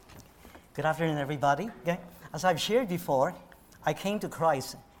Good afternoon, everybody. Okay. As I've shared before, I came to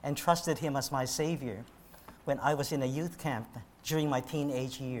Christ and trusted Him as my Savior when I was in a youth camp during my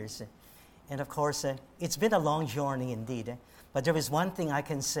teenage years. And of course, it's been a long journey indeed. But there is one thing I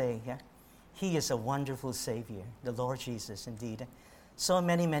can say. He is a wonderful Savior, the Lord Jesus, indeed. So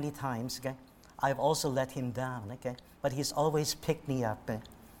many, many times, I've also let Him down, but He's always picked me up.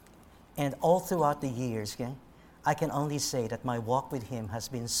 And all throughout the years, I can only say that my walk with Him has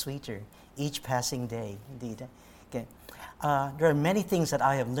been sweeter each passing day, indeed. There are many things that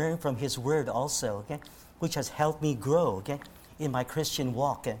I have learned from His Word also, which has helped me grow, in my Christian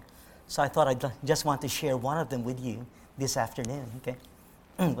walk. So I thought I'd just want to share one of them with you this afternoon,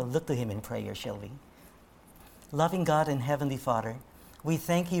 We'll look to Him in prayer, shall we? Loving God and Heavenly Father, we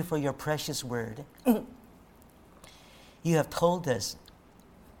thank You for Your precious Word. You have told us,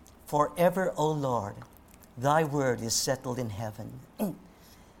 "Forever, O Lord, Thy word is settled in heaven."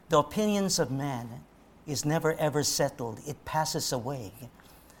 The opinions of man is never ever settled. It passes away.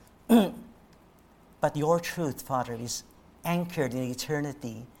 But Your truth, Father, is anchored in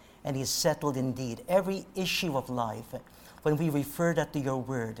eternity and is settled indeed. Every issue of life, when we refer that to Your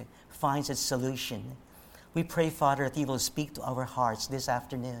word, finds its solution. We pray, Father, that You will speak to our hearts this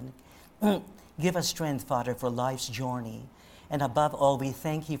afternoon. Give us strength, Father, for life's journey. And above all, we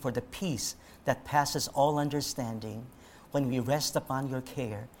thank You for the peace that passes all understanding when we rest upon Your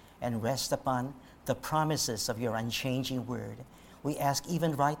care and rest upon the promises of Your unchanging word. We ask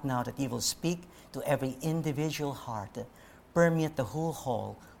even right now that You will speak to every individual heart, permeate the whole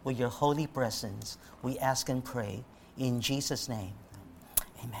hall with Your holy presence. We ask and pray in Jesus' name.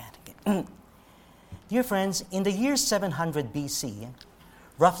 Amen. Dear friends, in the year 700 BC,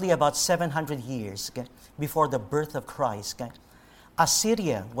 roughly about 700 years before the birth of Christ,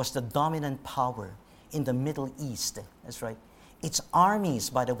 Assyria was the dominant power in the Middle East. That's right. Its armies,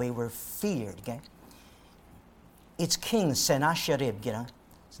 by the way, were feared. Its king,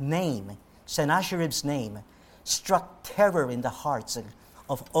 Sennacherib's name struck terror in the hearts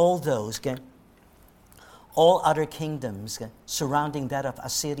of all those, all other kingdoms surrounding that of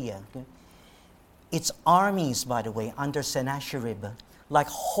Assyria. Its armies, by the way, under Sennacherib, like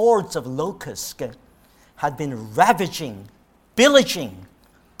hordes of locusts, had been ravaging, pillaging,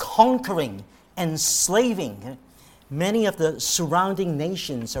 conquering, enslaving many of the surrounding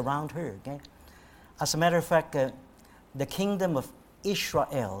nations around her. As a matter of fact, the kingdom of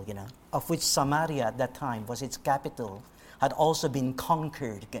Israel, of which Samaria at that time was its capital, had also been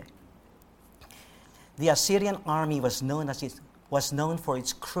conquered. The Assyrian army was known for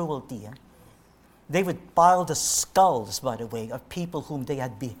its cruelty. They would pile the skulls, by the way, of people whom they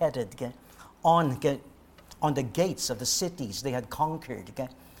had beheaded on the gates of the cities they had conquered,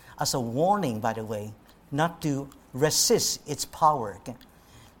 as a warning, by the way, not to resist its power.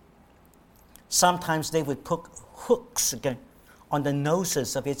 Sometimes they would put hooks on the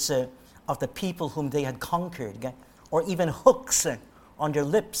noses of the people whom they had conquered, or even hooks on their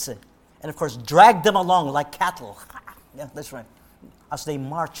lips, and of course drag them along like cattle. Yeah, that's right. As they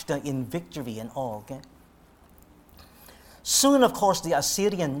marched in victory and all. Soon, of course, the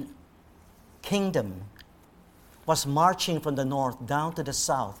Assyrian kingdom was marching from the north down to the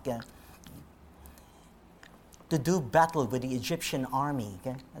south to do battle with the Egyptian army.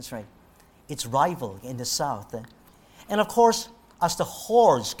 That's right. Its rival in the south. And of course, as the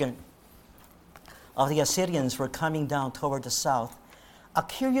hordes of the Assyrians were coming down toward the south, a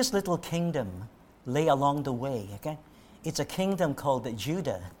curious little kingdom lay along the way. It's a kingdom called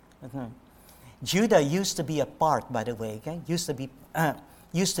Judah. Judah used to be apart, by the way. Used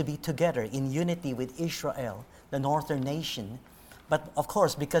to be together in unity with Israel, the northern nation. But of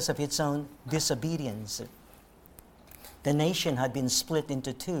course, because of its own disobedience, the nation had been split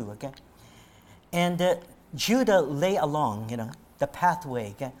into two. And Judah lay along, the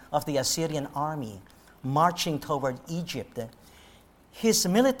pathway of the Assyrian army, marching toward Egypt. His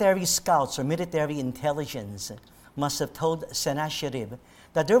military scouts or military intelligence must have told Sennacherib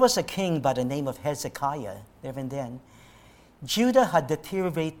that there was a king by the name of Hezekiah there and then. Judah had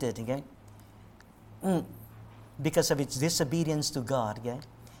deteriorated because of its disobedience to God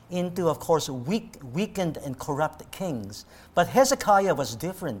into, of course, weakened and corrupt kings. But Hezekiah was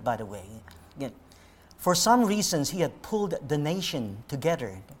different, by the way. For some reasons, he had pulled the nation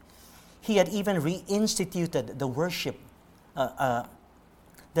together. He had even reinstituted the worship,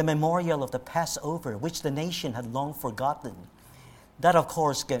 the memorial of the Passover, which the nation had long forgotten. That, of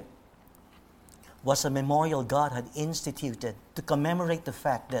course, was a memorial God had instituted to commemorate the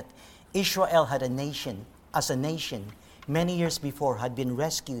fact that Israel had as a nation, many years before had been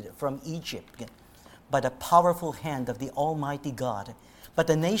rescued from Egypt by the powerful hand of the Almighty God, But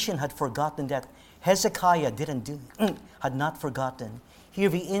the nation had forgotten that. Hezekiah had not forgotten. He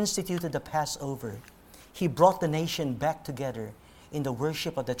reinstituted the Passover. He brought the nation back together in the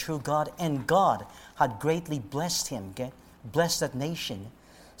worship of the true God, and God had greatly blessed him, okay? Blessed that nation.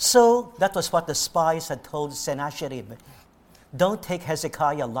 So that was what the spies had told Sennacherib. Don't take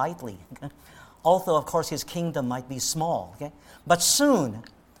Hezekiah lightly. Although, of course, his kingdom might be small. Okay? But soon,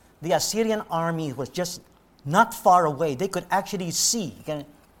 the Assyrian army was just not far away. They could actually see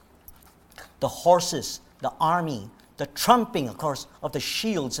the horses, the army, the trumping, of course, of the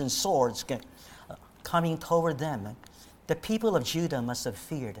shields and swords coming toward them. The people of Judah must have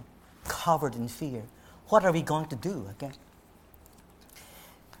feared, covered in fear. What are we going to do? Okay?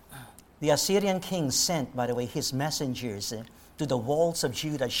 The Assyrian king sent, by the way, his messengers to the walls of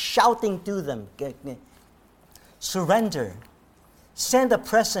Judah, shouting to them, surrender. Send a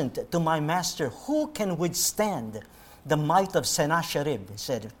present to my master. Who can withstand the might of Sennacherib? He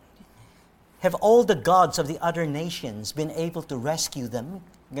said. Have all the gods of the other nations been able to rescue them?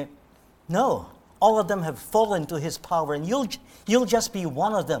 No. All of them have fallen to his power, and you'll just be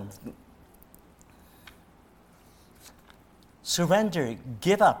one of them. Surrender,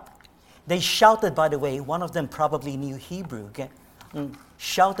 give up. They shouted, by the way, one of them probably knew Hebrew,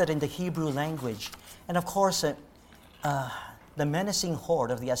 shouted in the Hebrew language. And of course, the menacing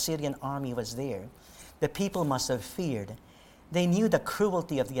horde of the Assyrian army was there. The people must have feared. They knew the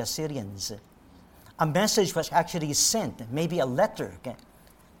cruelty of the Assyrians. A message was actually sent, maybe a letter,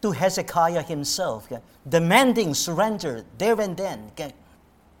 to Hezekiah himself, demanding surrender there and then.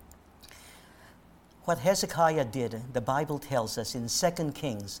 What Hezekiah did, the Bible tells us in 2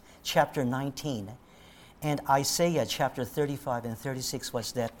 Kings chapter 19 and Isaiah chapter 35 and 36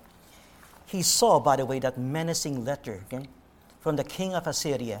 was that he saw, by the way, that menacing letter from the king of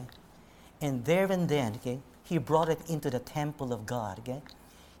Assyria, and there and then he brought it into the temple of God.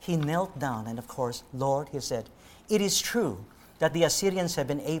 He knelt down and, of course, Lord, he said, it is true that the Assyrians have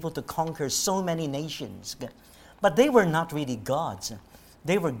been able to conquer so many nations, but they were not really gods.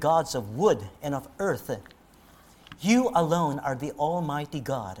 They were gods of wood and of earth. You alone are the Almighty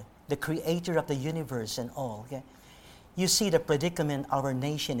God, the creator of the universe and all. You see the predicament our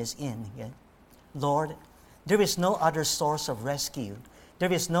nation is in. Lord, there is no other source of rescue.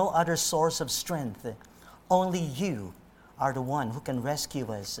 There is no other source of strength. Only you are the one who can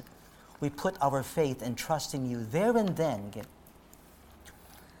rescue us. We put our faith and trust in you. There and then,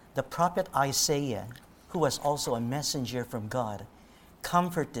 the prophet Isaiah, who was also a messenger from God,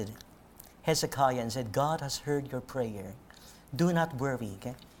 comforted Hezekiah and said, God has heard your prayer. Do not worry.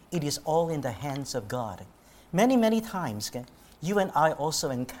 It is all in the hands of God. Many, many times, you and I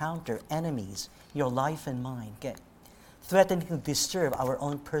also encounter enemies, your life and mine, threatening to disturb our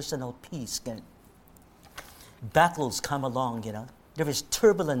own personal peace. Battles come along, There is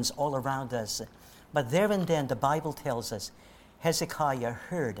turbulence all around us. But there and then, the Bible tells us, Hezekiah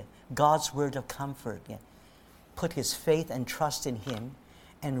heard God's word of comfort, put his faith and trust in him,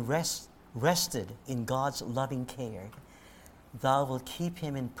 and rested in God's loving care. Thou wilt keep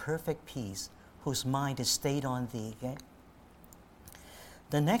him in perfect peace, whose mind is stayed on thee.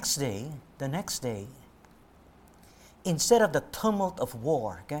 The next day, instead of the tumult of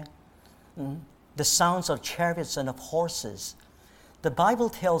war, the sounds of chariots and of horses, the Bible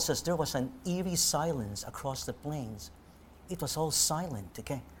tells us there was an eerie silence across the plains. It was all silent.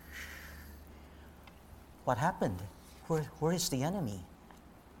 What happened? Where is the enemy?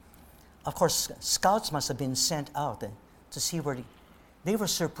 Of course, scouts must have been sent out to see where they were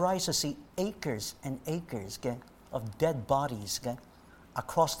surprised to see acres and acres of dead bodies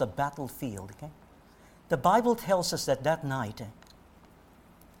across the battlefield. The Bible tells us that night,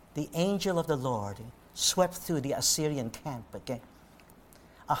 the angel of the Lord swept through the Assyrian camp.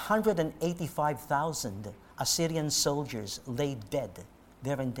 185,000 Assyrian soldiers lay dead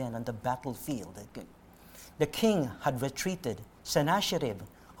there and then on the battlefield. The king had retreated. Sennacherib,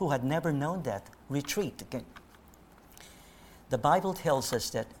 who had never known that, retreat. The Bible tells us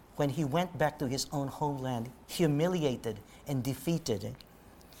that when he went back to his own homeland, humiliated and defeated,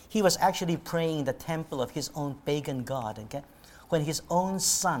 he was actually praying in the temple of his own pagan god. When his own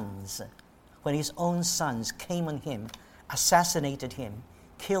sons came on him, assassinated him,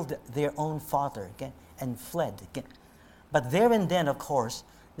 killed their own father, and fled. But there and then, of course,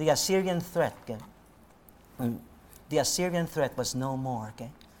 the Assyrian threat was no more.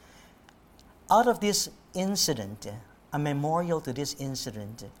 Out of this incident, a memorial to this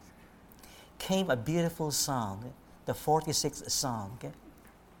incident, came a beautiful song, the 46th Psalm.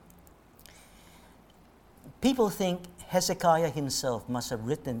 People think Hezekiah himself must have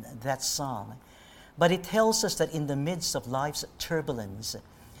written that psalm, But it tells us that in the midst of life's turbulence,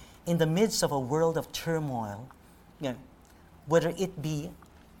 in the midst of a world of turmoil, whether it be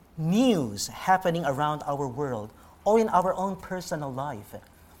news happening around our world or in our own personal life,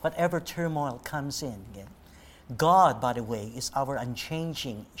 whatever turmoil comes in, God, by the way, is our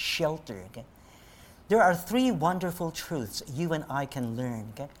unchanging shelter. There are three wonderful truths you and I can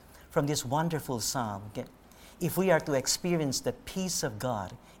learn from this wonderful psalm. If we are to experience the peace of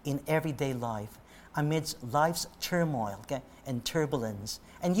God in everyday life, amidst life's turmoil and turbulence.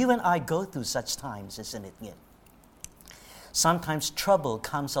 And you and I go through such times, isn't it? Sometimes trouble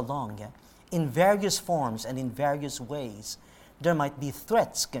comes along in various forms and in various ways. There might be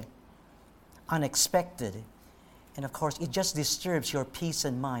threats, unexpected. And of course, it just disturbs your peace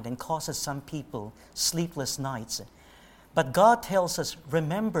and mind and causes some people sleepless nights. But God tells us,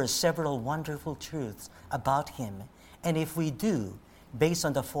 remember several wonderful truths about Him. And if we do, based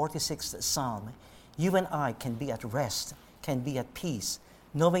on the 46th Psalm, you and I can be at rest, can be at peace,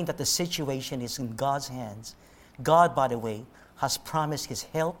 knowing that the situation is in God's hands. God, by the way, has promised His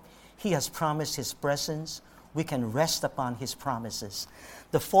help. He has promised His presence. We can rest upon His promises.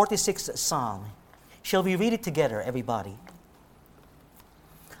 The 46th Psalm. Shall we read it together, everybody?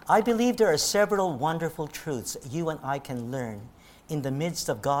 I believe there are several wonderful truths you and I can learn in the midst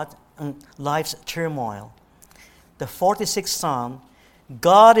of life's turmoil. The 46th Psalm,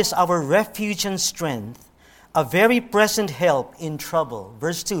 God is our refuge and strength, a very present help in trouble.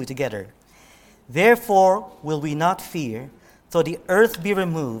 Verse 2 together. Therefore will we not fear, though the earth be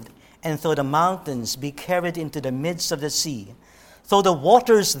removed, and though the mountains be carried into the midst of the sea, though the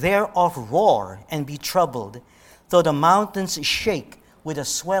waters thereof roar and be troubled, though the mountains shake with the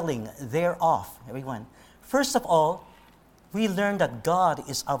swelling thereof. Everyone. First of all, we learn that God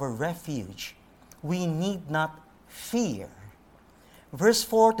is our refuge. We need not fear. Verse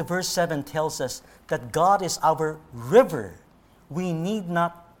 4 to verse 7 tells us that God is our river. We need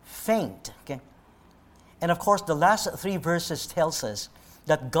not faint. And of course, the last three verses tells us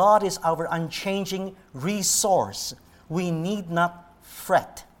that God is our unchanging resource. We need not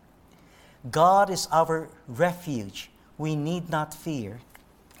fret. God is our refuge. We need not fear.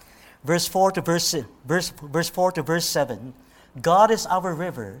 Verse 4 to verse 7. God is our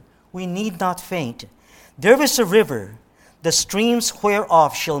river. We need not faint. There is a river, the streams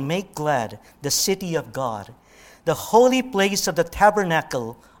whereof shall make glad the city of God, the holy place of the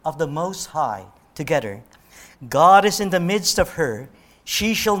tabernacle of the Most High. Together. God is in the midst of her.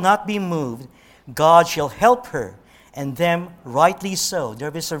 She shall not be moved. God shall help her, and them rightly so.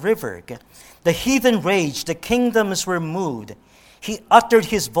 There is a river. The heathen raged, the kingdoms were moved. He uttered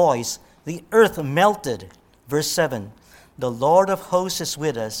his voice, the earth melted. Verse 7, the Lord of hosts is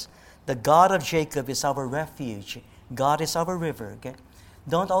with us. The God of Jacob is our refuge. God is our river.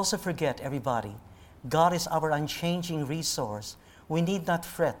 Don't also forget, everybody, God is our unchanging resource. We need not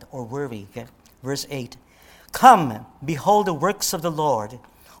fret or worry. Verse 8, come, behold the works of the Lord,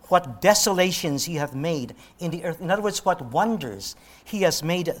 what desolations He hath made in the earth. In other words, what wonders He has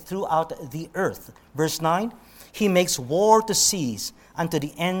made throughout the earth. Verse 9, He makes war to cease unto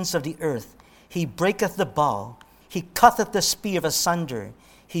the ends of the earth. He breaketh the bow. He cutteth the spear asunder.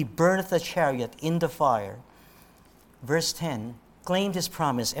 He burneth the chariot in the fire. Verse 10, claim this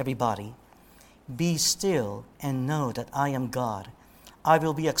promise, everybody. Be still and know that I am God. I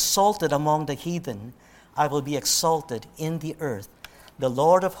will be exalted among the heathen. I will be exalted in the earth. The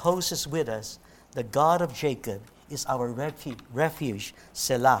Lord of hosts is with us. The God of Jacob is our refuge.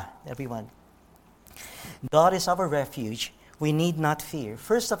 Selah, everyone. God is our refuge. We need not fear.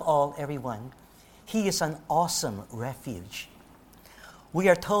 First of all, everyone, He is an awesome refuge. We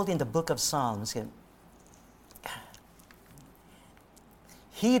are told in the book of Psalms,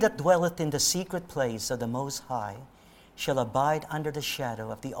 He that dwelleth in the secret place of the Most High shall abide under the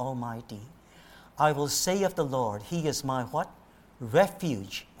shadow of the Almighty. I will say of the Lord, He is my what?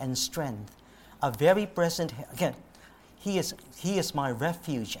 Refuge and strength. A very present, again, He is my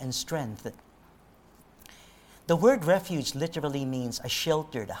refuge and strength. The word refuge literally means a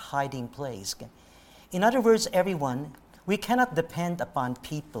sheltered, a hiding place. In other words, everyone, we cannot depend upon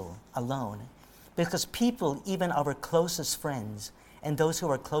people alone, because people, even our closest friends and those who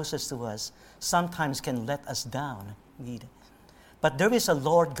are closest to us, sometimes can let us down. But there is a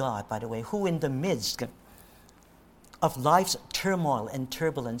Lord God, by the way, who in the midst of life's turmoil and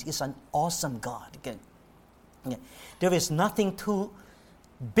turbulence is an awesome God. There is nothing too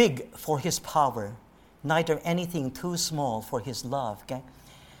big for His power, neither anything too small for His love.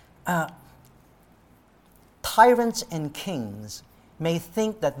 Tyrants and kings may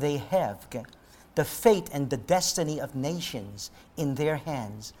think that they have the fate and the destiny of nations in their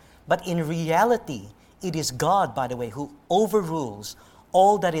hands, But in reality, it is God, by the way, who overrules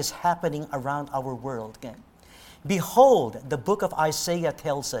all that is happening around our world. Okay? Behold, the book of Isaiah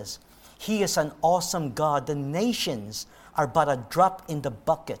tells us, He is an awesome God. The nations are but a drop in the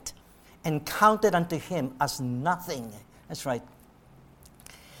bucket and counted unto Him as nothing. That's right.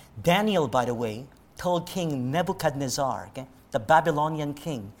 Daniel, by the way, told King Nebuchadnezzar, okay, the Babylonian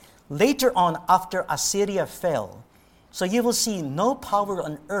king, later on after Assyria fell. So you will see no power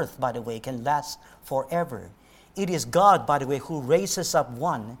on earth, by the way, can last forever. It is God, by the way, who raises up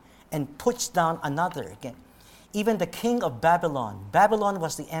one and puts down another. Okay? Even the king of Babylon, Babylon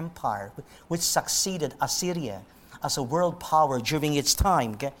was the empire which succeeded Assyria as a world power during its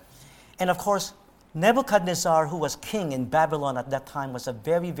time. Okay? And of course, Nebuchadnezzar, who was king in Babylon at that time, was a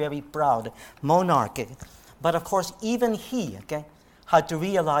very, very proud monarch. Okay? But of course, even he, okay, had to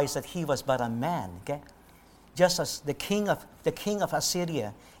realize that he was but a man. Okay? Just as the king of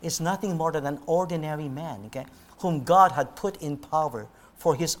Assyria is nothing more than an ordinary man, okay, whom God had put in power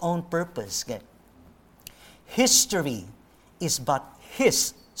for His own purpose. Okay? History is but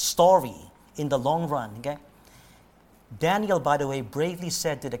his story in the long run. Okay? Daniel, by the way, bravely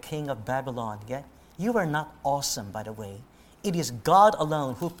said to the king of Babylon, okay, you are not awesome, by the way. It is God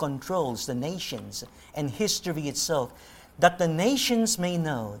alone who controls the nations and history itself, that the nations may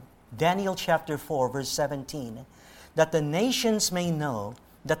know, Daniel chapter 4, verse 17, that the nations may know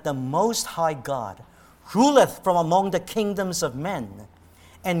that the Most High God ruleth from among the kingdoms of men,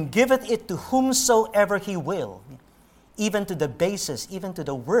 and giveth it to whomsoever He will, even to the basest, even to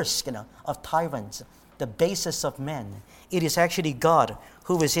the worst, of tyrants, the basest of men. It is actually God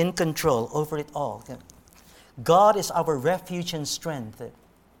who is in control over it all. God is our refuge and strength.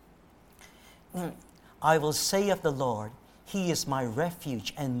 I will say of the Lord, He is my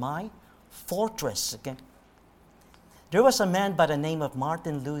refuge and my fortress. Okay? There was a man by the name of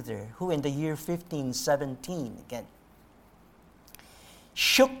Martin Luther who in the year 1517, again,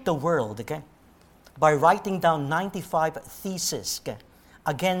 shook the world, okay, by writing down 95 theses, okay,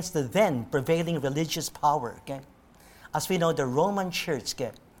 against the then prevailing religious power. Okay? As we know, the Roman Church,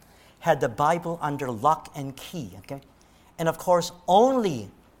 okay, had the Bible under lock and key. Okay? And of course, only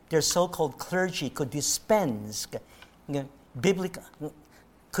their so-called clergy could dispense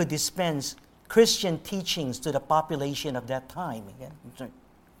could dispense Christian teachings to the population of that time. Okay?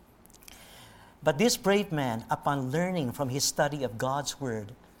 But this brave man, upon learning from his study of God's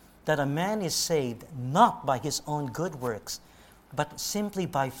Word, that a man is saved not by his own good works, but simply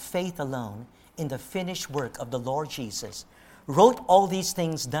by faith alone in the finished work of the Lord Jesus, wrote all these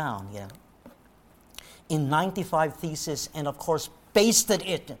things down in 95 theses, and of course pasted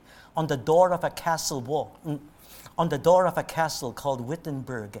it on the door of a castle wall, on the door of a castle called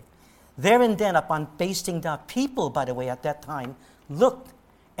Wittenberg. There and then, upon pasting down, people, by the way, at that time, looked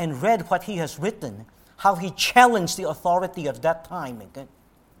and read what he has written, how he challenged the authority of that time, okay,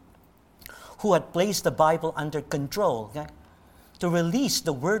 who had placed the Bible under control, okay, to release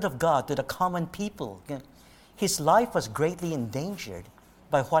the Word of God to the common people. Okay. His life was greatly endangered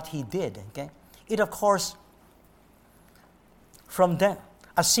by what he did. Okay. It, of course, from then,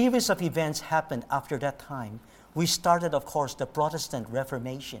 a series of events happened after that time. We started, of course, the Protestant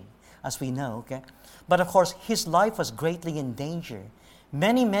Reformation, as we know. Okay. But, of course, his life was greatly in danger.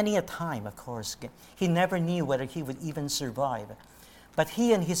 Many a time, of course. Okay. He never knew whether he would even survive. But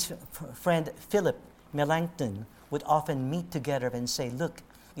he and his friend Philip Melanchthon would often meet together and say, look,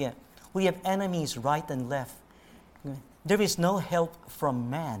 we have enemies right and left. There is no help from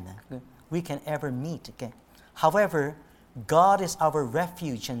man we can ever meet. Okay? However, God is our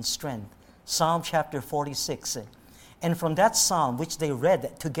refuge and strength. Psalm chapter 46. And from that psalm, which they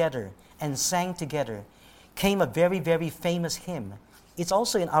read together and sang together, came a very, very famous hymn. It's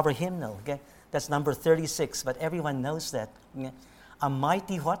also in our hymnal. Okay? That's number 36, but everyone knows that. Okay? A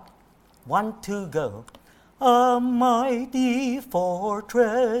mighty what? 1, 2, go. A mighty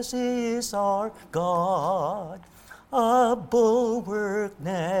fortress is our God, a bulwark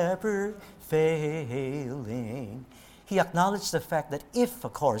never failing. He acknowledged the fact that if,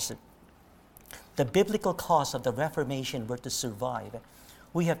 of course, the biblical cause of the Reformation were to survive,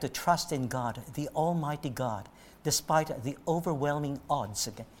 we have to trust in God, the Almighty God, despite the overwhelming odds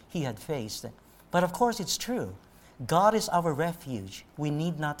he had faced. But of course, it's true. God is our refuge. We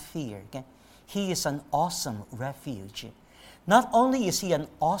need not fear. Okay? He is an awesome refuge. Not only is He an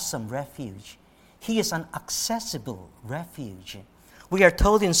awesome refuge, He is an accessible refuge. We are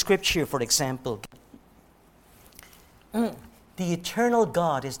told in Scripture, for example, the eternal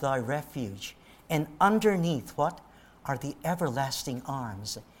God is thy refuge, and underneath what? Are the everlasting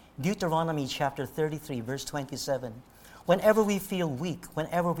arms. Deuteronomy chapter 33, verse 27. Whenever we feel weak,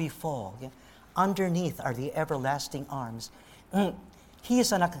 whenever we fall, underneath are the everlasting arms.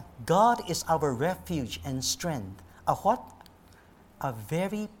 God is our refuge and strength. A what? A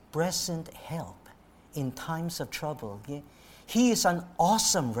very present help in times of trouble. He is an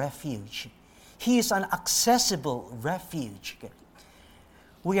awesome refuge. He is an accessible refuge.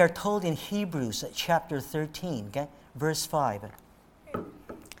 We are told in Hebrews chapter 13, verse 5.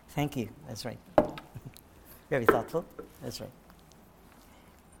 Thank you. That's right. Very thoughtful. That's right.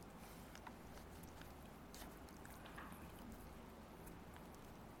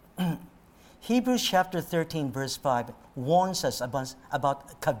 Hebrews chapter 13, verse 5 warns us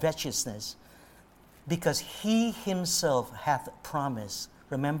about covetousness, because he himself hath promised.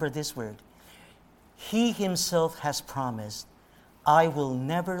 Remember this word. He himself has promised, I will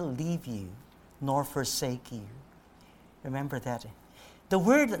never leave you nor forsake you. Remember that. The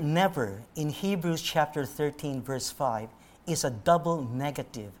word never in Hebrews chapter 13, verse 5 is a double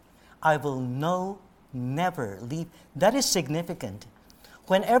negative. I will never leave. That is significant.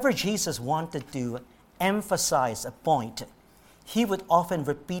 Whenever Jesus wanted to emphasize a point, he would often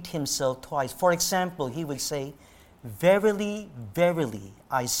repeat himself twice. For example, he would say, verily, verily,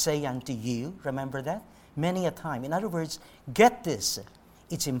 I say unto you. Remember that? Many a time. In other words, get this.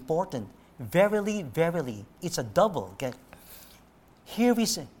 It's important. Verily, verily. It's a double. Here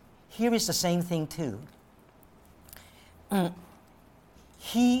is the same thing too.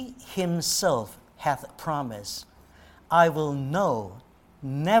 He himself hath promised, I will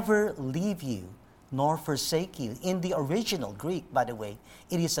never leave you nor forsake you. In the original Greek, by the way,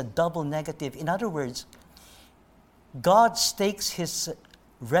 it is a double negative. In other words, God stakes his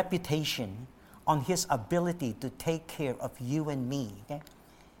reputation on his ability to take care of you and me.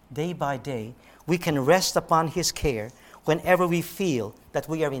 Day by day, we can rest upon his care whenever we feel that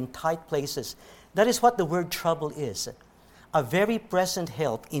we are in tight places. That is what the word trouble is. A very present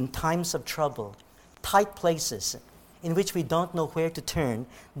help in times of trouble, tight places in which we don't know where to turn,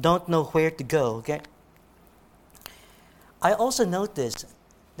 don't know where to go. I also noticed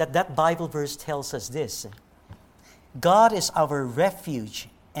that Bible verse tells us this. God is our refuge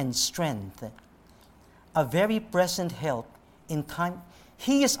and strength, a very present help in time.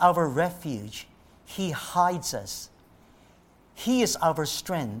 He is our refuge. He hides us. He is our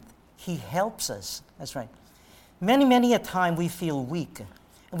strength. He helps us. That's right. Many a time we feel weak.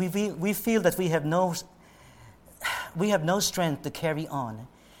 We feel that we have no strength to carry on.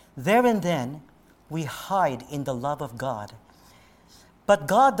 There and then, we hide in the love of God. But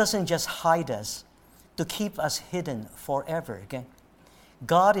God doesn't just hide us to keep us hidden forever.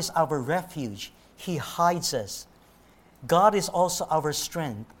 God is our refuge. He hides us. God is also our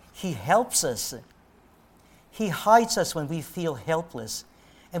strength. He helps us. He hides us when we feel helpless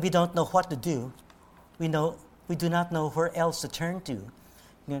and we don't know what to do. We do not know where else to turn to.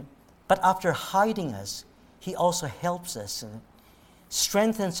 But after hiding us, he also helps us,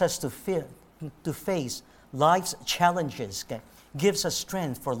 strengthens us to face life's challenges, gives us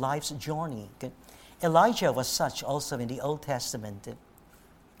strength for life's journey. Elijah was such also in the Old Testament.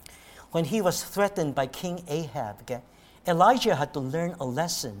 When he was threatened by King Ahab, Elijah had to learn a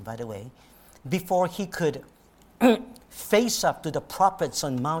lesson, by the way, before he could face up to the prophets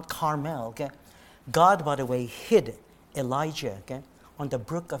on Mount Carmel. God, by the way, hid Elijah on the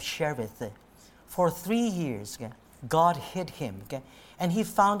brook of Cherith. For 3 years, God hid him. And he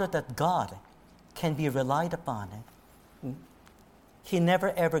found out that God can be relied upon. He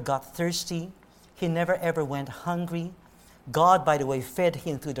never ever got thirsty. He never ever went hungry. God, by the way, fed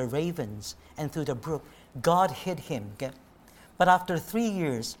him through the ravens and through the brook. God hid him. But after 3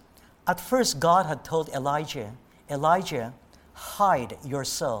 years, at first God had told Elijah, hide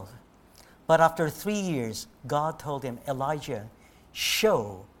yourself. But after 3 years, God told him, Elijah,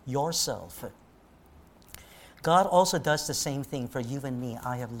 show yourself. God also does the same thing for you and me,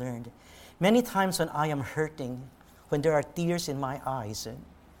 I have learned. Many times when I am hurting, when there are tears in my eyes,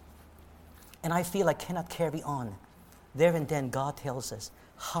 and I feel I cannot carry on, there and then God tells us,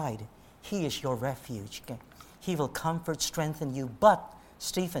 hide. He is your refuge. He will comfort, strengthen you. But,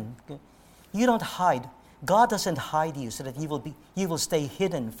 Stephen, you don't hide. God doesn't hide you so that you will stay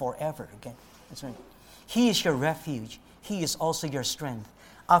hidden forever. That's right. He is your refuge. He is also your strength.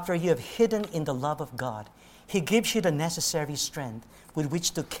 After you have hidden in the love of God, He gives you the necessary strength with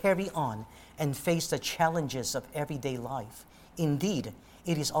which to carry on and face the challenges of everyday life. Indeed,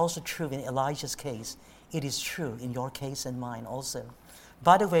 it is also true in Elijah's case. It is true in your case and mine also.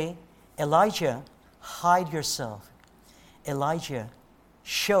 By the way, Elijah, hide yourself. Elijah,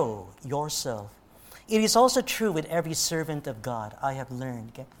 show yourself. It is also true with every servant of God, I have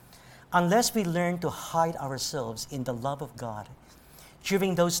learned. Unless we learn to hide ourselves in the love of God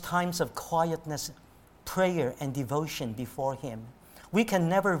during those times of quietness, prayer, and devotion before Him, we can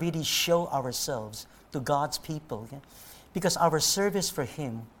never really show ourselves to God's people, okay? Because our service for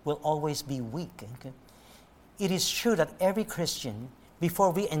Him will always be weak. Okay? It is true that every Christian,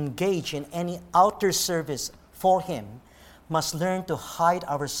 before we engage in any outer service for Him, must learn to hide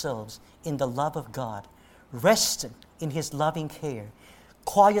ourselves in the love of God, rest in His loving care,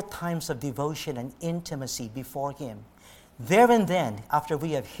 quiet times of devotion and intimacy before Him. There and then, after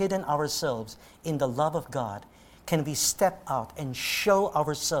we have hidden ourselves in the love of God, can we step out and show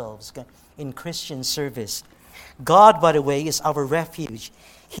ourselves in Christian service. God, by the way, is our refuge.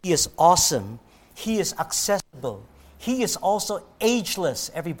 He is awesome. He is accessible. He is also ageless,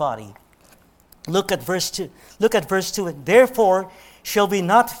 everybody. Look at verse 2. Look at verse 2. Therefore shall we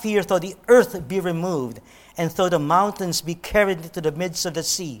not fear though the earth be removed, and though the mountains be carried into the midst of the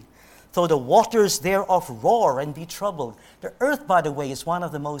sea, though the waters thereof roar and be troubled. The earth, by the way, is one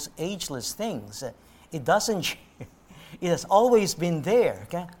of the most ageless things. It doesn't change. It has always been there.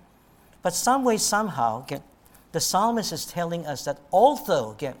 Okay? But some way, somehow, okay, the psalmist is telling us that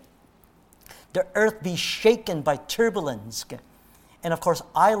although the earth be shaken by turbulence, and of course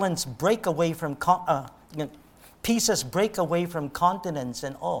islands break away from, pieces break away from continents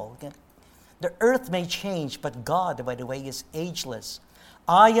and all, the earth may change, but God, by the way, is ageless.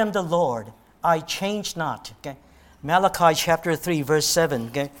 I am the Lord, I change not. Malachi chapter 3, verse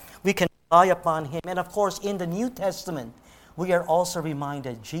 7. We can rely upon Him. And of course, in the New Testament, we are also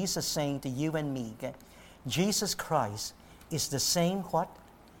reminded, Jesus saying to you and me, Jesus Christ is the same what?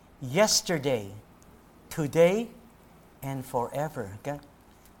 Yesterday, today, and forever.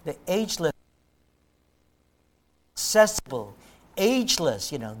 The ageless, accessible,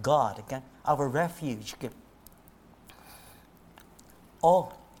 ageless, God, our refuge.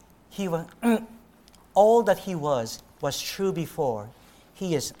 All that He was true before.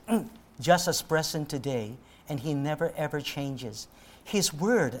 He is just as present today, and He never ever changes. His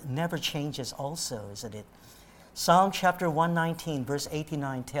word never changes also, isn't it? Psalm chapter 119, verse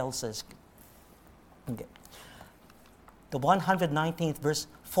 89 tells us, the 119th verse,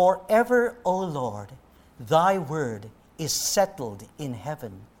 forever, O Lord, Thy word is settled in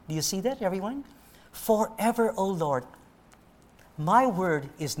heaven. Do you see that, everyone? Forever, O Lord. My word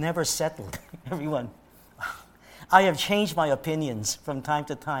is never settled, everyone. I have changed my opinions from time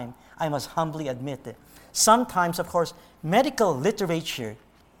to time. I must humbly admit it. Sometimes, of course, medical literature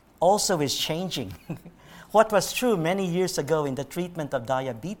also is changing. What was true many years ago in the treatment of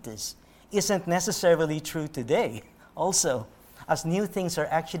diabetes isn't necessarily true today. Also, as new things are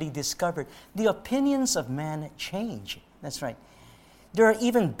actually discovered, the opinions of man change. That's right. There are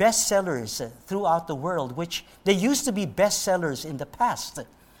even bestsellers throughout the world, which they used to be bestsellers in the past.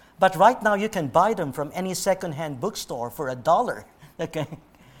 But right now you can buy them from any second-hand bookstore for $1. Okay?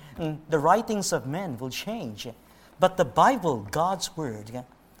 The writings of men will change. But the Bible, God's Word,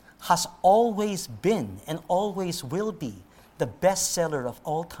 has always been and always will be the bestseller of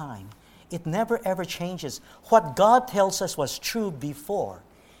all time. It never ever changes. What God tells us was true before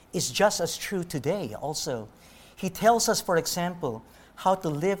is just as true today also. He tells us, for example, how to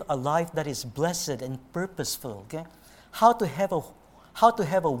live a life that is blessed and purposeful. Okay? How to have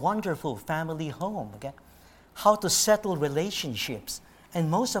a wonderful family home. Okay? How to settle relationships. And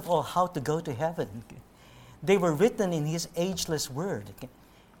most of all, how to go to heaven. Okay? They were written in His ageless word. Okay?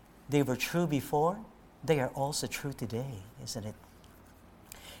 They were true before. They are also true today, isn't it?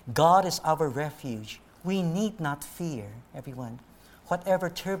 God is our refuge. We need not fear, everyone. Whatever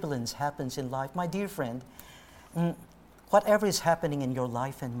turbulence happens in life, my dear friend, whatever is happening in your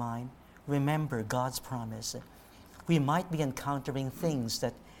life and mine, remember God's promise. We might be encountering things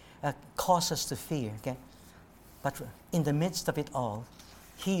that cause us to fear, okay? But in the midst of it all,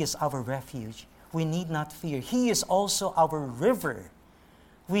 He is our refuge. We need not fear. He is also our river.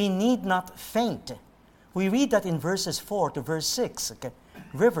 We need not faint. We read that in verses 4 to verse 6. Okay?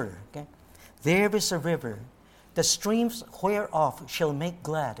 River. Okay? There is a river, the streams whereof shall make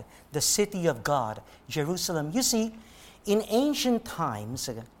glad the city of God, Jerusalem. You see, in ancient times,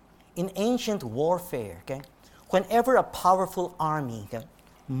 in ancient warfare, okay, whenever a powerful army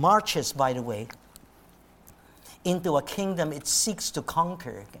marches, by the way, into a kingdom it seeks to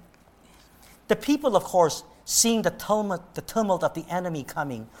conquer, the people, of course, seeing the tumult of the enemy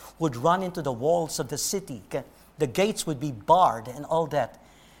coming, would run into the walls of the city. The gates would be barred and all that.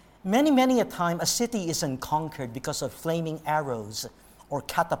 Many a time, a city isn't conquered because of flaming arrows or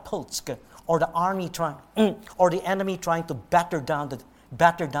catapults, or the enemy trying to batter down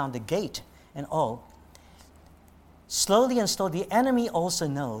the gate and all. Slowly and slowly, the enemy also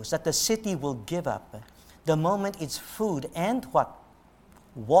knows that the city will give up the moment its food and what?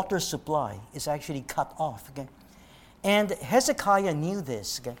 Water supply is actually cut off. Okay? And Hezekiah knew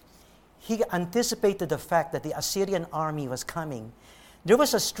this. Okay? He anticipated the fact that the Assyrian army was coming. There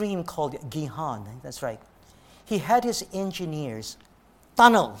was a stream called Gihon. That's right. He had his engineers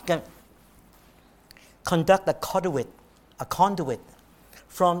tunnel, okay, conduct a conduit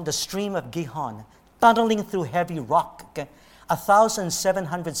from the stream of Gihon, tunneling through heavy rock, okay,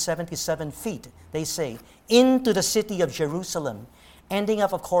 1,777 feet, they say, into the city of Jerusalem, ending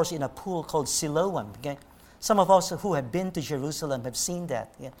up, of course, in a pool called Siloam. Okay? Some of us who have been to Jerusalem have seen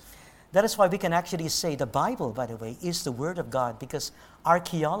that. Yeah? That is why we can actually say the Bible, by the way, is the Word of God, because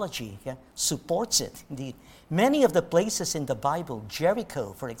archaeology supports it. Indeed, many of the places in the Bible,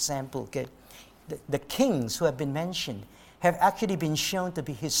 Jericho, for example, the kings who have been mentioned have actually been shown to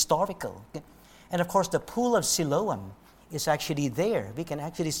be historical. And of course, the pool of Siloam is actually there. We can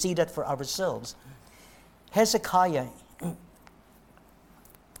actually see that for ourselves. Hezekiah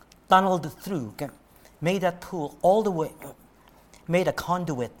tunneled through, made that pool all the way, made a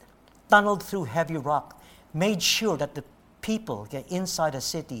conduit, tunneled through heavy rock, made sure that the people inside the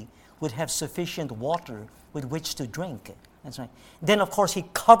city would have sufficient water with which to drink. That's right. Then, of course, he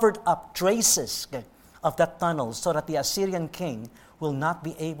covered up traces of that tunnel so that the Assyrian king will not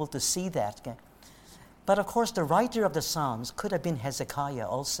be able to see that. But, of course, the writer of the Psalms could have been Hezekiah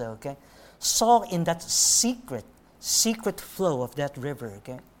also, saw in that secret flow of that river,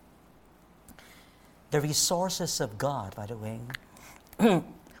 the resources of God, by the way.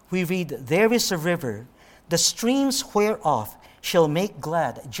 We read, there is a river, the streams whereof shall make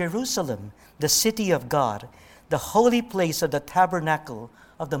glad Jerusalem, the city of God, the holy place of the tabernacle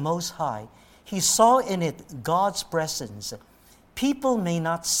of the Most High. He saw in it God's presence. People may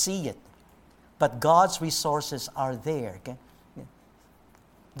not see it, but God's resources are there,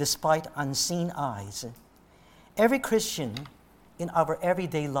 despite unseen eyes. Every Christian in our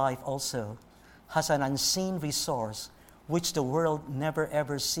everyday life also has an unseen resource which the world never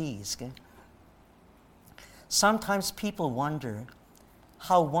ever sees. Sometimes people wonder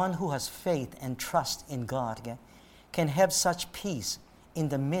how one who has faith and trust in God can have such peace in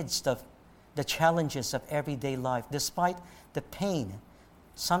the midst of the challenges of everyday life, despite the pain,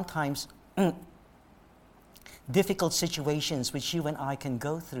 sometimes difficult situations which you and I can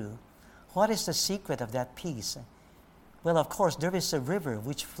go through. What is the secret of that peace? Well, of course, there is a river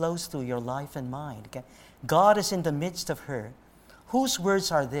which flows through your life and mind. God is in the midst of her. Whose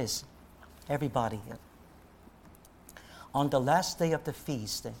words are this? Everybody. On the last day of the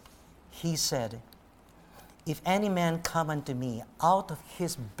feast, he said, if any man come unto me, out of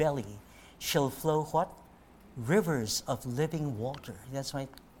his belly shall flow what? Rivers of living water. That's right.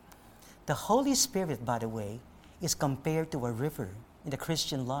 The Holy Spirit, by the way, is compared to a river in the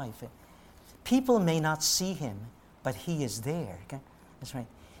Christian life. People may not see him, but he is there. That's right.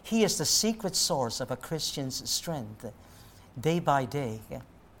 He is the secret source of a Christian's strength, day by day.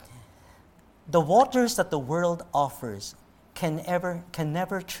 The waters that the world offers can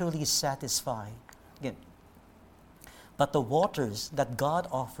never truly satisfy. But the waters that God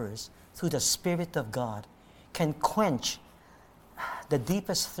offers through the Spirit of God can quench the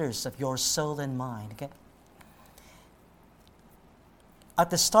deepest thirst of your soul and mind. At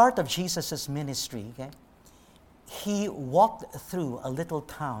the start of Jesus' ministry, he walked through a little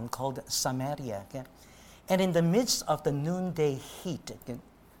town called Samaria. And in the midst of the noonday heat,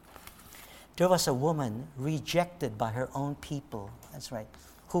 there was a woman rejected by her own people, that's right,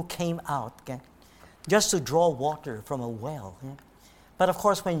 who came out just to draw water from a well. But of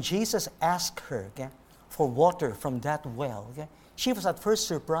course, when Jesus asked her for water from that well, she was at first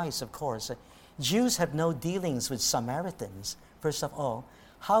surprised, of course. Jews have no dealings with Samaritans, first of all.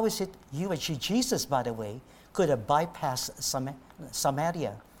 How is it you and Jesus, by the way, could have bypassed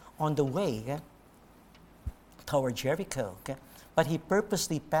Samaria on the way toward Jericho? But he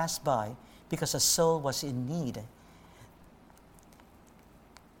purposely passed by because a soul was in need.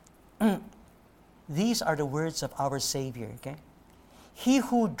 These are the words of our Savior. He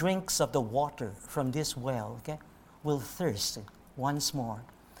who drinks of the water from this well will thirst once more.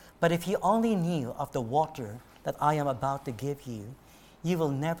 But if you only knew of the water that I am about to give you, you will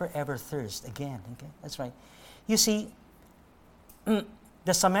never ever thirst again. That's right. You see,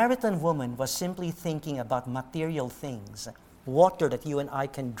 the Samaritan woman was simply thinking about material things, water that you and I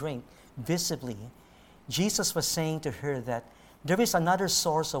can drink visibly. Jesus was saying to her that there is another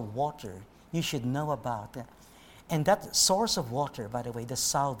source of water you should know about. And that source of water, by the way, the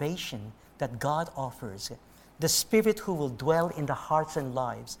salvation that God offers, the Spirit who will dwell in the hearts and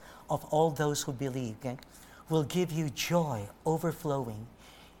lives of all those who believe, will give you joy overflowing.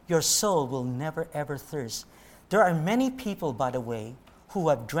 Your soul will never ever thirst. There are many people, by the way, who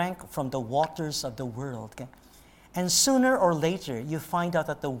have drank from the waters of the world. Okay? And sooner or later, you find out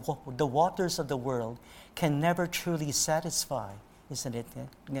that the waters of the world can never truly satisfy, isn't it?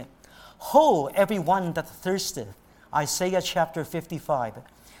 Yeah. Ho, everyone that thirsteth, Isaiah chapter 55.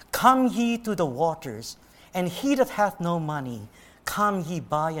 Come ye to the waters, and he that hath no money, come ye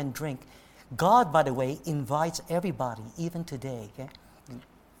buy and drink. God, by the way, invites everybody, even today. Okay?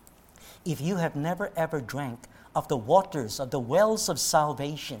 If you have never ever drank of the waters, of the wells of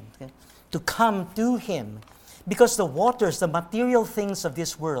salvation, okay, to come to Him, because the waters, the material things of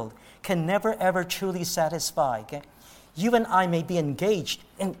this world, can never ever truly satisfy. Okay? You and I may be engaged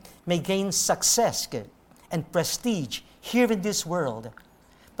and may gain success, okay, and prestige here in this world.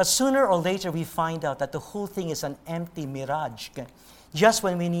 But sooner or later we find out that the whole thing is an empty mirage. Okay? Just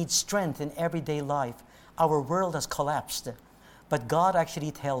when we need strength in everyday life, our world has collapsed. But God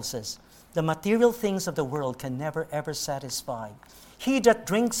actually tells us, the material things of the world can never ever satisfy. He that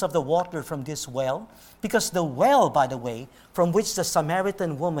drinks of the water from this well, because the well, by the way, from which the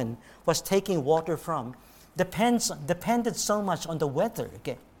Samaritan woman was taking water from, depended so much on the weather.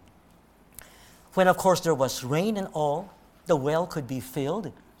 Okay? When, of course, there was rain and all, the well could be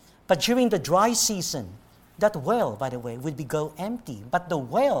filled. But during the dry season, that well, by the way, would go empty. But the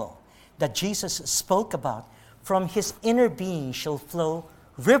well that Jesus spoke about, from His inner being shall flow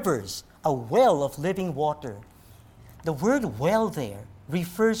rivers, a well of living water. The word well there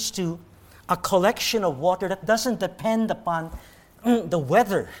refers to a collection of water that doesn't depend upon the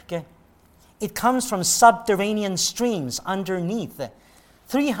weather. Okay? It comes from subterranean streams underneath.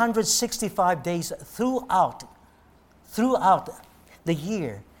 365 days throughout the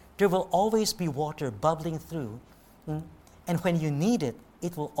year, there will always be water bubbling through. And when you need it,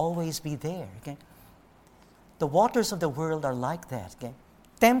 it will always be there. Okay? The waters of the world are like that. Okay?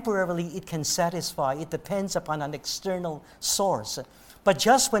 Temporarily, it can satisfy. It depends upon an external source. But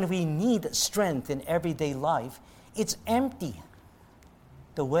just when we need strength in everyday life, it's empty.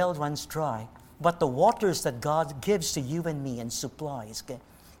 The well runs dry. But the waters that God gives to you and me and supplies,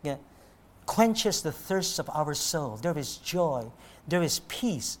 okay, quenches the thirst of our soul. There is joy. There is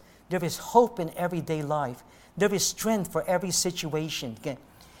peace. There is hope in everyday life. There is strength for every situation. Okay?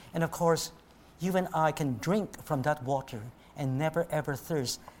 And of course, you and I can drink from that water and never ever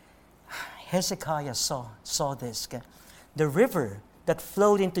thirst. Hezekiah saw this. Okay? The river that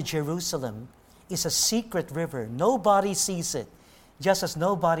flowed into Jerusalem is a secret river. Nobody sees it, just as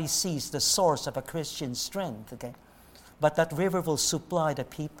nobody sees the source of a Christian strength. Okay? But that river will supply the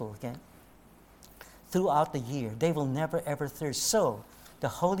people. Okay? Throughout the year, they will never ever thirst. So, the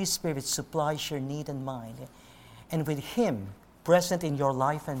Holy Spirit supplies your need and mine. Okay? And with Him present in your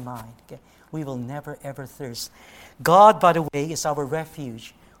life and mine, okay, we will never ever thirst. God, by the way, is our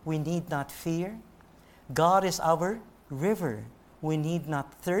refuge. We need not fear. God is our river. We need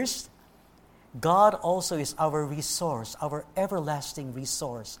not thirst. God also is our resource, our everlasting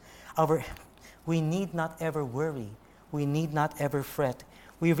resource. We need not ever worry. We need not ever fret.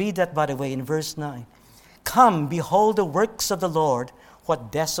 We read that, by the way, in verse 9. Come, behold the works of the Lord,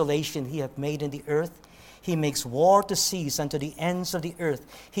 what desolation He hath made in the earth. He makes war to cease unto the ends of the earth.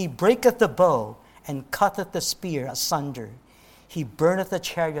 He breaketh the bow and cutteth the spear asunder. He burneth the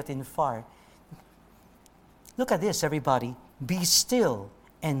chariot in fire. Look at this, everybody. Be still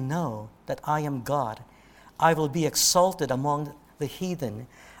and know that I am God. I will be exalted among the heathen.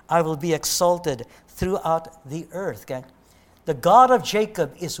 I will be exalted throughout the earth. Okay? The God of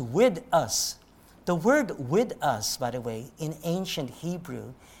Jacob is with us. The word with us, by the way, in ancient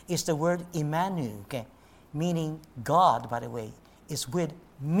Hebrew is the word Immanuel, okay? Meaning God, by the way, is with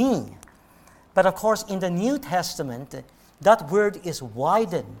me. But of course, in the New Testament, that word is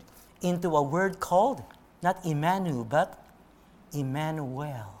widened into a word called not Immanuel, but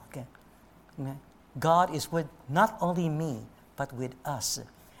Emmanuel. Okay? God is with not only me, but with us.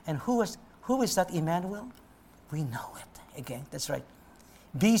 And who is that Emmanuel? We know it. Again, that's right.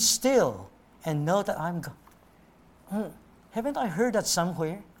 Be still and know that I'm God. Haven't I heard that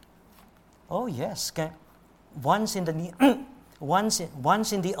somewhere? Oh yes. Okay. Once in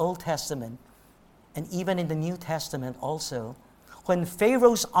the Old Testament, and even in the New Testament also, when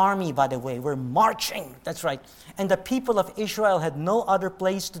Pharaoh's army, by the way, were marching, that's right, and the people of Israel had no other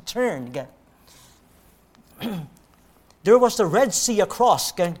place to turn. Okay? There was the Red Sea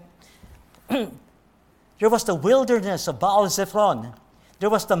across. Okay? There was the wilderness of Baal-Zephon. There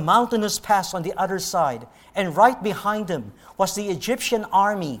was the mountainous pass on the other side. And right behind them was the Egyptian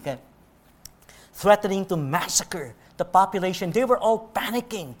army, okay, threatening to massacre the population. They were all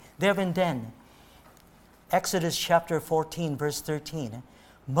panicking there and then. Exodus chapter 14, verse 13,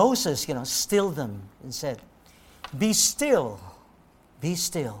 Moses, stilled them and said, be still,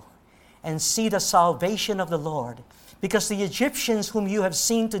 and see the salvation of the Lord. Because the Egyptians whom you have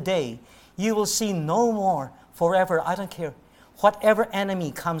seen today, you will see no more forever. I don't care. Whatever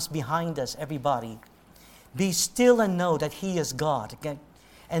enemy comes behind us, everybody, be still and know that He is God. Okay?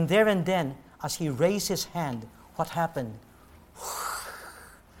 And there and then, as He raised His hand, what happened?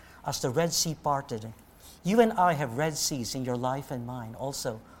 As the Red Sea parted. You and I have Red Seas in your life and mine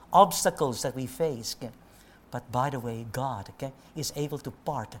also. Obstacles that we face. Okay? But by the way, God is able to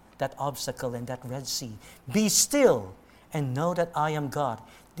part that obstacle and that Red Sea. Be still and know that I am God.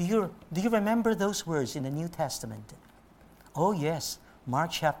 Do you remember those words in the New Testament? Oh yes,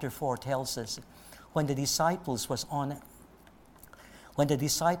 Mark chapter 4 tells us when the disciples were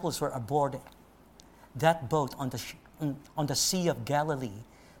aboard that boat on the Sea of Galilee,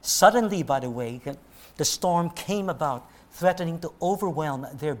 suddenly, by the way, the storm came about, threatening to overwhelm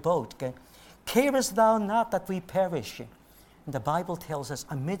their boat. Carest thou not that we perish? And the Bible tells us,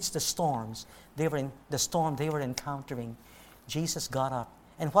 amidst the storm they were encountering, Jesus got up.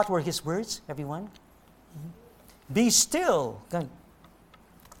 And what were His words, everyone? Be still. And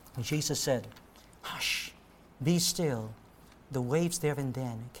Jesus said, hush, be still. The waves there and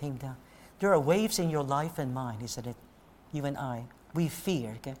then came down. There are waves in your life and mine, isn't it? You and I, we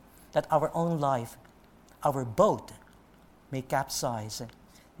fear that our own life, our boat, may capsize.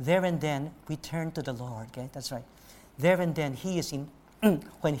 There and then, we turn to the Lord. That's right. There and then, He is in,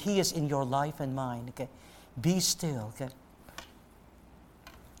 when He is in your life and mine. Be still.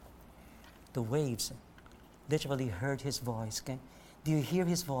 The waves literally heard His voice. Do you hear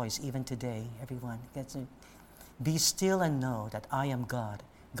His voice even today, everyone? Be still and know that I am God.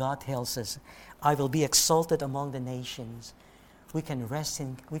 God tells us, I will be exalted among the nations. We can rest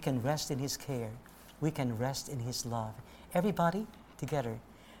in His care. We can rest in His love. Everybody together.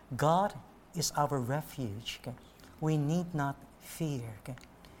 God is our refuge. We need not fear.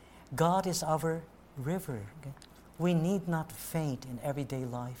 God is our river. We need not faint in everyday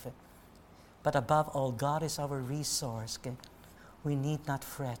life. But above all, God is our resource. We need not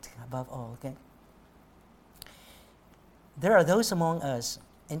fret above all. There are those among us,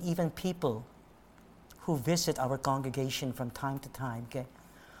 and even people who visit our congregation from time to time,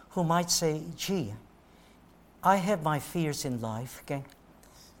 who might say, gee, I have my fears in life.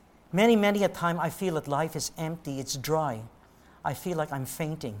 Many a time I feel that life is empty, it's dry. I feel like I'm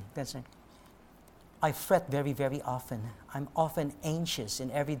fainting. That's it. I fret very, very often. I'm often anxious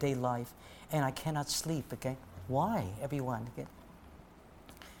in everyday life, and I cannot sleep. Why, everyone?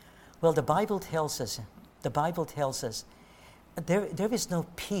 Well, the Bible tells us there is no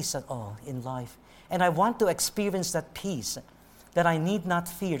peace at all in life. And I want to experience that peace, that I need not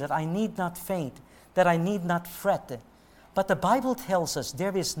fear, that I need not faint, that I need not fret. But the Bible tells us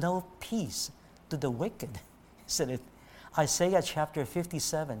there is no peace to the wicked, isn't it? Isaiah chapter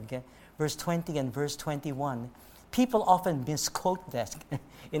 57, verse 20 and verse 21. People often misquote that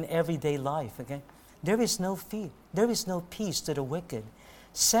in everyday life. There is no fear. There is no peace to the wicked.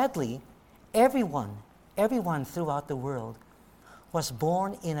 Sadly, everyone throughout the world was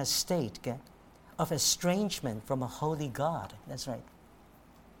born in a state of estrangement from a holy God. That's right.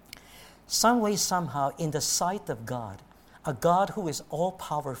 Some way, somehow, in the sight of God, a God who is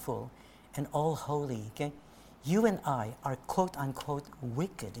all-powerful and all-holy, you and I are quote-unquote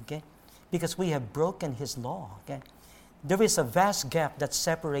wicked, because we have broken His law. There is a vast gap that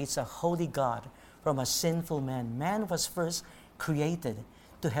separates a holy God from a sinful man. Man was first created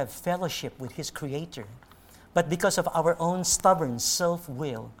to have fellowship with his Creator. But because of our own stubborn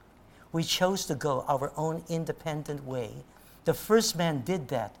self-will, we chose to go our own independent way. The first man did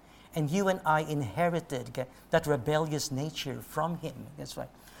that, and you and I inherited that rebellious nature from him. That's right.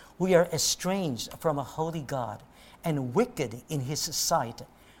 We are estranged from a holy God and wicked in His sight.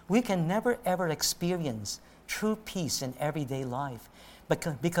 We can never ever experience true peace in everyday life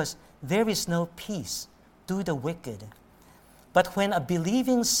because there is no peace to the wicked. But when a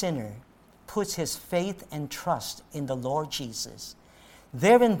believing sinner puts his faith and trust in the Lord Jesus,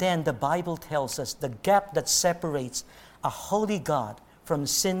 there and then the Bible tells us the gap that separates a holy God from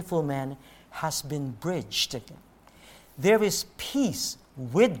sinful man has been bridged. There is peace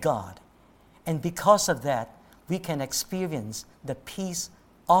with God, and because of that, we can experience the peace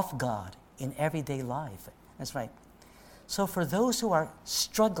of God in everyday life. That's right. So for those who are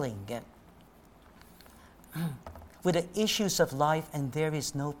struggling with the issues of life and there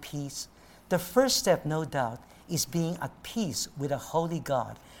is no peace, the first step, no doubt, is being at peace with a holy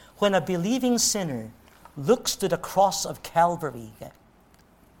God. When a believing sinner looks to the cross of Calvary,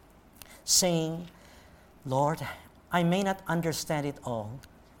 saying, Lord, I may not understand it all,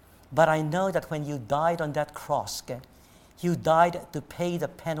 but I know that when you died on that cross, you died to pay the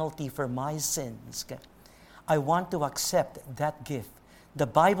penalty for my sins. I want to accept that gift. The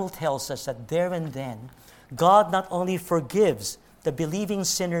Bible tells us that there and then, God not only forgives the believing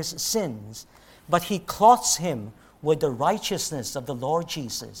sinner's sins, but he clothes him with the righteousness of the Lord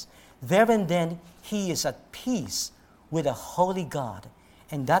Jesus. There and then, he is at peace with a holy God.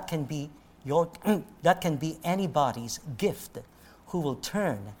 And that can be anybody's gift who will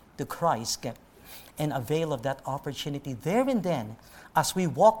turn to Christ and avail of that opportunity. There and then, as we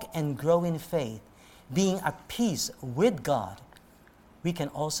walk and grow in faith, being at peace with God, we can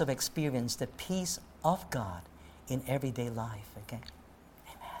also experience the peace of God in everyday life. Okay?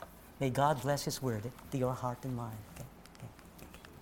 Amen. May God bless his word to your heart and mind. Okay?